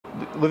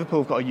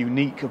Liverpool have got a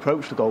unique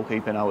approach to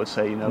goalkeeping, I would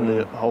say. You know,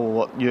 the whole,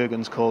 what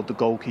Jurgen's called the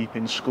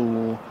goalkeeping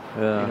school.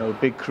 You know,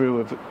 a big crew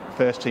of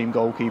first-team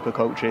goalkeeper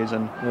coaches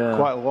and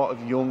quite a lot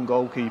of young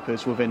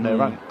goalkeepers within their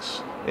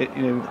ranks. You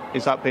know,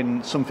 has that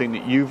been something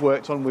that you've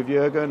worked on with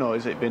Jurgen, or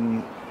has it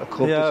been a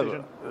club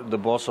decision? The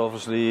boss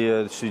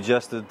obviously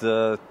suggested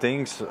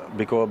things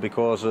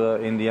because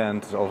in the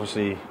end,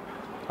 obviously,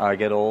 I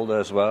get older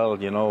as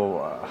well. You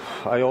know,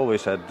 I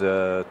always had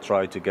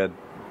tried to get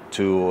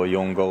 2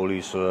 young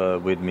goalies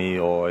with me,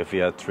 or if we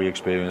had 3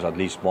 experience, at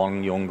least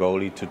 1 young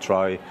goalie to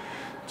try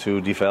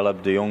to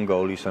develop the young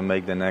goalies and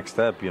make the next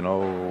step. You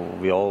know,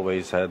 we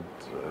always had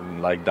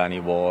like Danny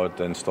Ward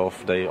and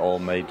stuff. They all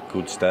made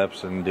good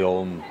steps, and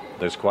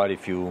there's quite a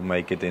few who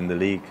make it in the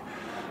league.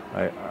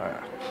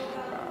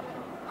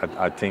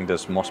 I think there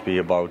must be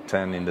about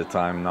 10 in the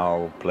time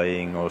now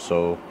playing or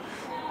so.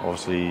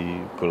 Obviously,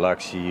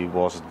 Gulaxi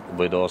was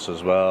with us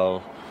as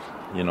well.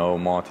 You know,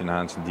 Martin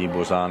Hansen, Di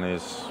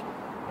Bozanis.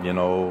 You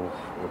know,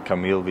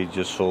 Camille we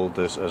just sold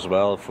this as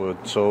well.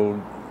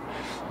 So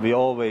we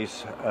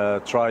always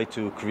try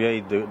to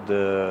create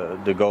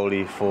the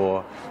goalie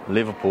for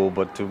Liverpool,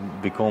 but to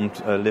become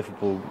a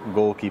Liverpool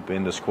goalkeeper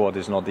in the squad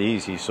is not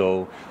easy.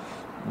 So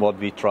what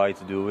we try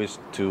to do is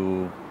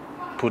to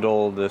put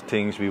all the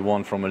things we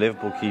want from a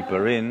Liverpool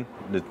keeper in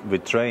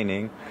with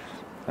training,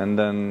 and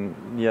then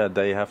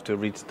they have to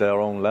reach their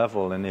own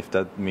level. And if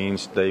that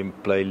means they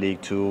play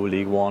League 2,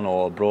 League 1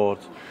 or abroad,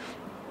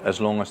 as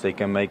long as they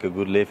can make a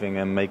good living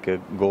and make a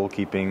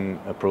goalkeeping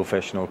a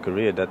professional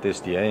career, that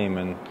is the aim.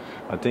 And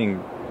I think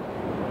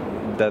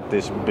that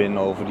has been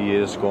over the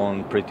years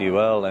gone pretty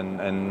well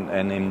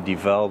and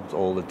developed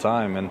all the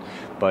time. And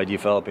by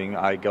developing,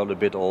 I got a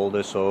bit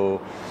older,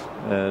 so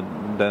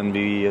then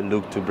we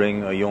looked to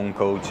bring a young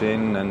coach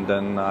in, and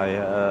then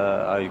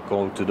I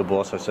called to the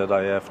boss. I said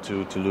I have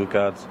to look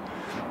at.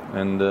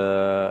 And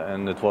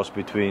it was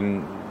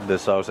between the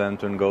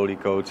Southampton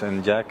goalie coach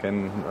and Jack,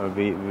 and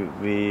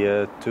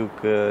we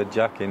took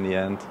Jack in the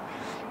end.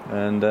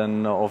 And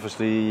then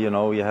obviously, you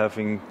know, you're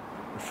having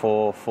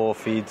four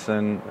feet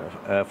and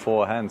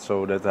 4 hands,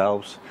 so that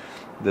helps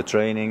the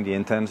training, the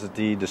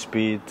intensity, the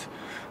speed.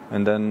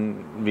 And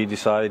then we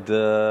decided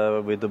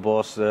with the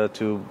boss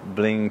to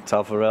bring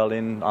Tafarel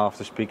in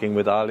after speaking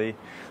with Ali.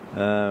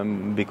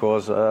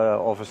 Because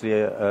obviously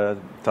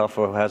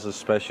Taffer has a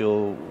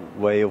special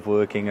way of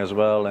working as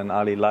well, and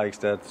Ali likes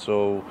that,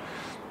 so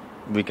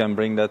we can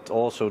bring that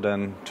also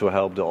then to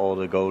help all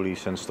the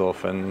goalies and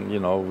stuff. And you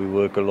know, we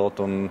work a lot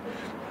on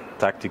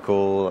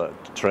tactical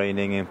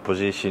training and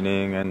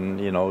positioning, and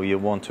you know, you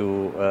want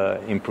to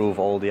improve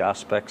all the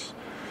aspects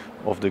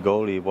of the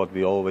goalie, what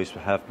we always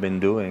have been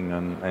doing,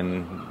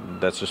 and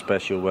that's a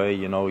special way.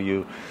 You know,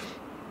 you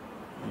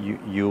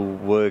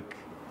work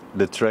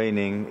the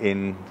training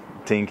in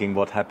thinking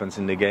what happens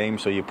in the game,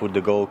 so you put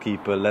the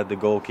goalkeeper, let the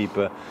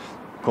goalkeeper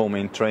come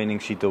in training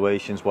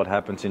situations what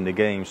happens in the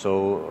game.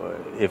 So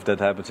if that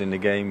happens in the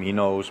game, he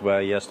knows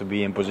where he has to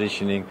be in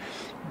positioning,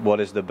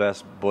 what is the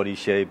best body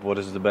shape, what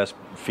is the best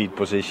feet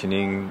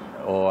positioning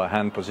or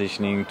hand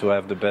positioning to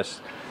have the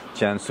best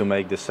chance to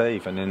make the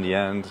save. And in the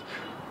end,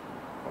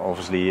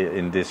 obviously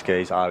in this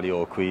case Ali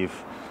or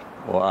Queeve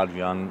or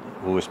Adrian,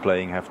 who is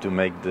playing, have to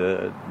make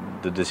the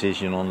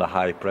decision on the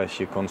high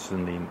pressure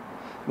constantly.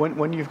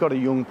 When you've got a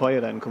young player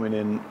then coming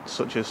in,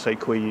 such as say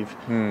Queeve,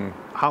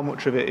 how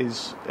much of it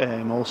is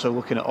also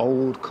looking at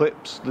old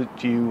clips?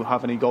 Do you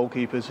have any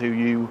goalkeepers who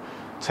you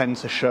tend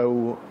to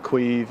show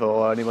Queeve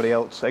or anybody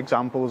else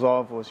examples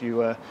of? Was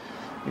you a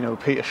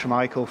Peter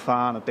Schmeichel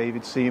fan, a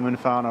David Seaman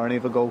fan, or any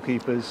other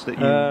goalkeepers that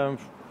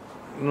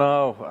you?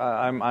 No,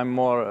 I'm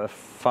more a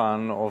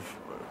fan of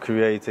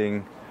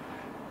creating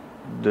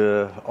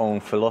the own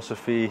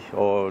philosophy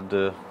or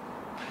the.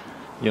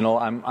 You know,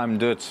 I'm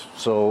Dutch,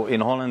 so in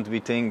Holland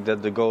we think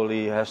that the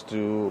goalie has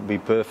to be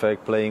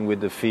perfect, playing with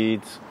the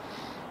feet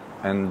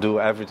and do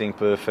everything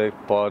perfect,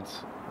 but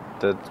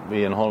that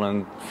we in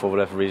Holland, for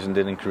whatever reason,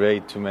 didn't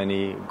create too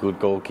many good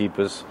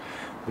goalkeepers,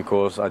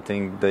 because I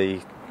think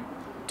they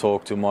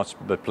talk too much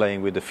about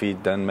playing with the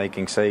feet than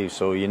making saves.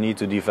 So you need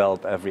to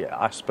develop every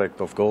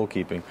aspect of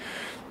goalkeeping.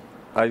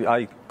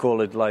 I call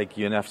it like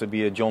you have to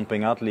be a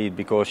jumping athlete,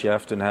 because you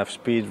have to have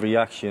speed,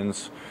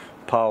 reactions,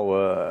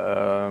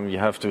 power, you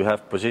have to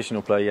have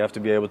positional play, you have to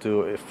be able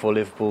to, for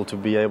Liverpool, to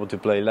be able to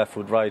play left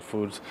foot, right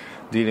foot,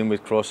 dealing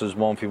with crosses,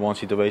 1v1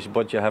 situation,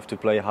 but you have to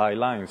play high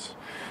lines.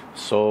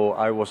 So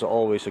I was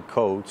always a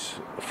coach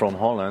from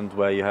Holland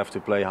where you have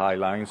to play high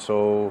lines,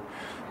 so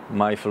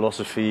my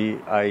philosophy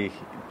I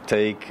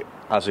take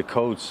as a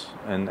coach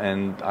and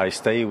I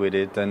stay with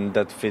it, and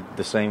that fit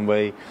the same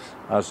way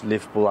as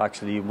Liverpool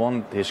actually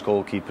want his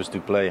goalkeepers to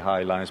play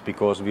high lines,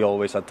 because we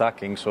always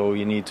attacking, so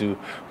you need to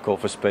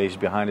cover space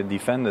behind the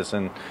defenders,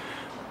 and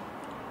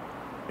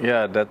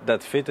yeah,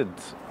 that fitted.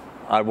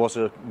 I was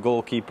a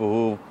goalkeeper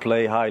who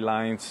play high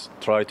lines,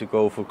 try to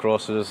go for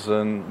crosses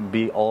and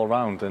be all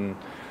round, and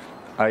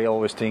I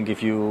always think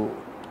if you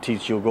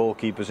teach your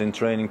goalkeepers in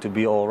training to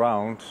be all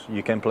round,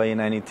 you can play in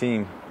any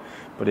team.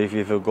 But if you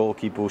have a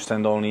goalkeeper who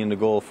stand only in the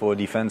goal for a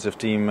defensive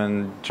team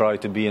and try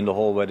to be in the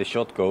hole where the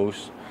shot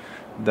goes,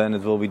 then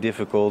it will be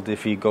difficult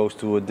if he goes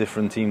to a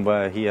different team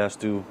where he has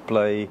to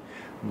play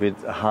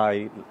with a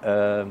high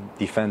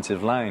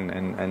defensive line,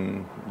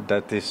 and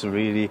that is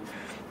really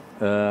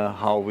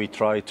how we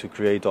try to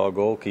create our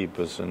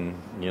goalkeepers. And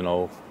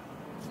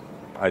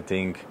I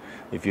think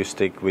if you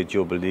stick with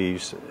your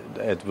beliefs,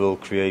 it will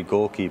create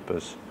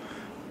goalkeepers.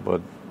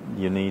 But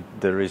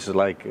there is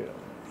like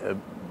a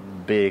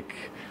big,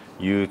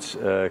 huge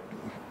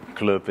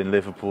club in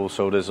Liverpool,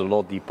 so there's a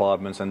lot of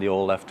departments and they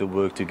all have to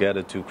work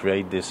together to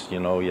create this.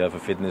 You have a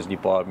fitness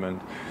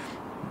department,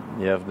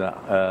 you have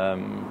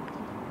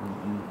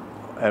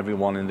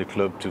everyone in the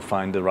club to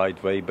find the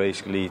right way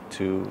basically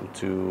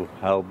to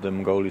help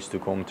them goalies to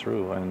come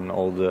through, and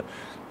all the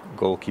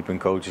goalkeeping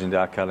coaches in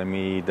the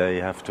academy, they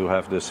have to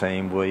have the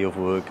same way of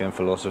work and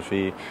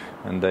philosophy,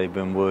 and they've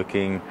been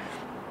working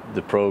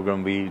the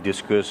program we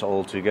discuss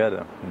all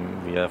together.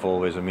 We have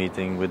always a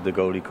meeting with the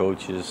goalie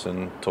coaches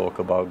and talk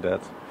about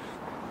that.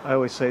 I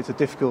always say it's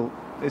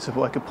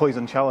like a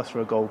poison chalice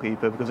for a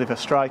goalkeeper, because if a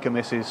striker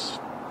misses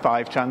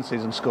 5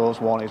 chances and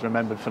scores 1, he's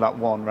remembered for that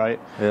 1, right?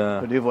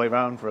 Yeah. But the other way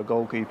around for a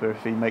goalkeeper,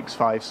 if he makes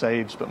 5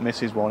 saves but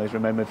misses 1, he's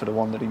remembered for the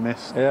 1 that he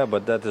missed. Yeah,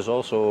 but that is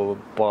also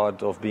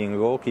part of being a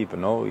goalkeeper,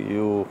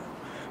 no?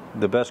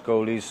 The best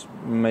goalies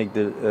make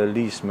the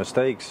least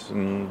mistakes,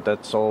 and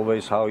that's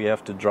always how you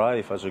have to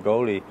drive as a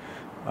goalie.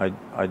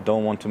 I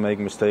don't want to make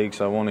mistakes.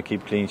 I want to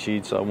keep clean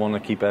sheets. I want to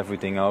keep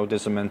everything out.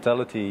 It's a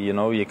mentality,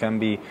 you can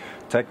be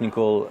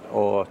technical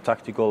or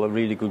tactical, a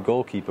really good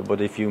goalkeeper,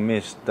 but if you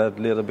miss that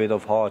little bit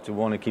of heart to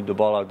want to keep the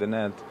ball out the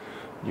net,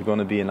 you're going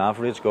to be an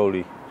average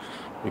goalie,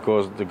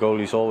 because the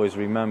goalies always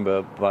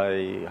remember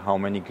by how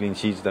many clean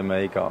sheets they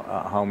make,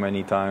 how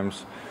many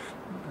times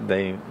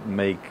they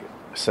make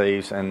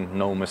saves and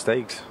no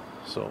mistakes.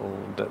 So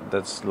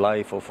that's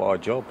life of our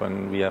job,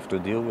 and we have to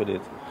deal with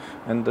it.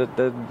 And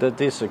that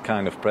is a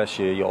kind of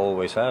pressure you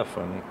always have,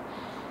 and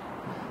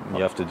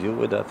you have to deal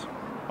with that.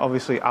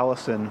 Obviously,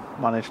 Alisson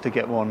managed to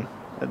get one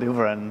at the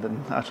other end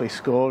and actually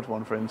scored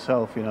one for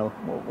himself.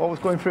 What was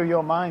going through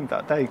your mind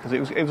that day? Because it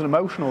was an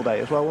emotional day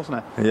as well, wasn't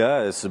it?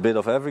 Yeah, it's a bit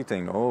of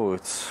everything.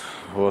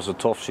 It was a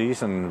tough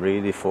season,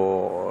 really,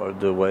 for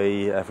the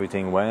way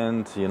everything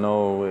went.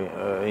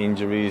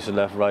 Injuries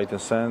left, right,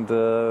 and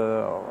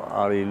centre.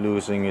 Ali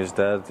losing his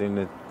dad in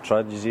a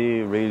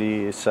tragedy,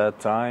 really sad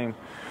time.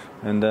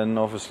 And then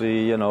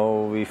obviously,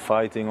 we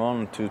fighting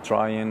on to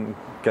try and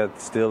get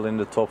still in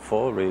the top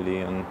 4, really.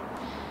 And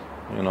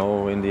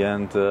in the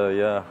end,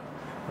 it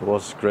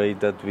was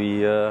great that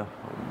we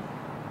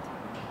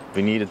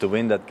needed to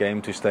win that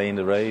game to stay in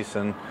the race.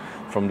 And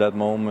from that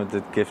moment,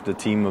 it gave the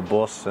team a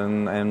boss,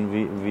 and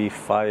we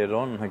fired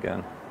on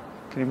again.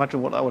 Can you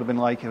imagine what that would have been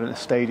like in a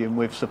stadium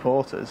with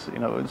supporters?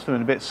 It's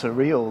been a bit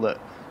surreal that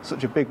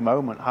such a big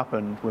moment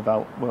happened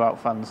without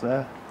fans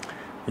there.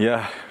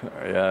 Yeah,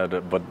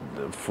 but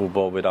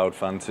football without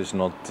fans is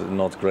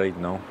not great,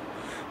 no.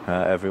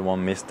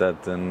 Everyone missed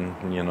that, and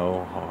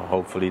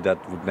hopefully that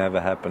would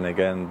never happen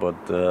again.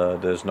 But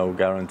there's no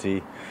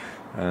guarantee,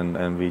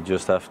 and we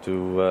just have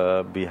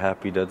to be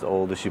happy that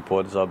all the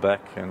supporters are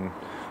back and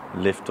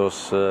lift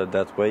us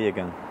that way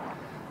again.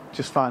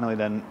 Just finally,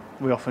 then,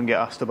 we often get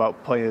asked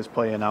about players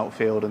playing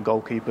outfield and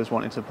goalkeepers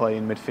wanting to play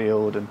in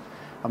midfield, and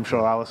I'm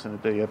sure Alisson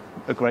would be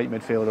a great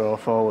midfielder or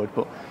forward.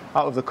 But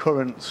out of the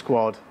current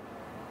squad,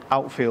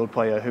 outfield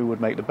player, who would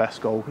make the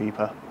best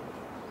goalkeeper?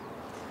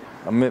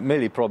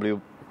 Millie probably,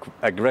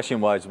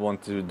 aggression-wise,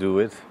 want to do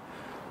it,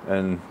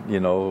 and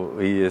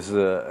he is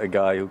a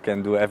guy who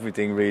can do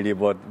everything really,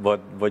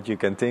 what you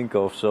can think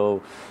of.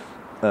 So,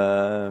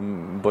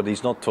 but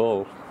he's not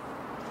tall.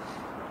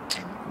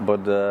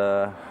 But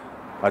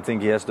I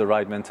think he has the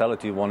right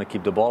mentality, want to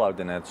keep the ball out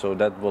the net, so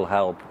that will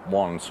help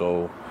one.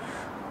 So,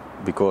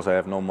 because I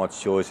have no much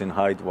choice in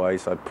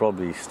height-wise, I'd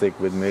probably stick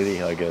with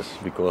Millie, I guess,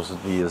 because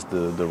he has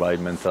the right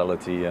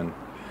mentality, and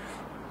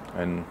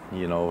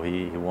he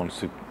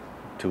wants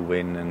to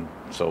win, and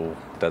so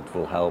that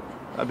will help.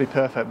 That'd be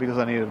perfect, because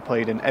I needed to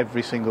played in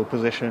every single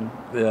position.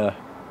 Yeah.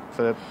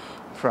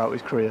 Throughout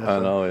his career. I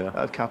know, yeah.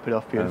 That'd cap it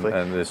off beautifully.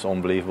 And it's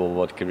unbelievable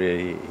what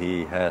career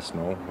he has,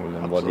 no, and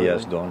Absolutely. What he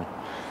has done.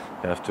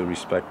 You have to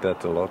respect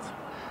that a lot.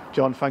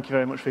 John, thank you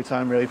very much for your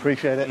time. Really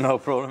appreciate it. No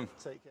problem.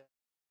 Take care.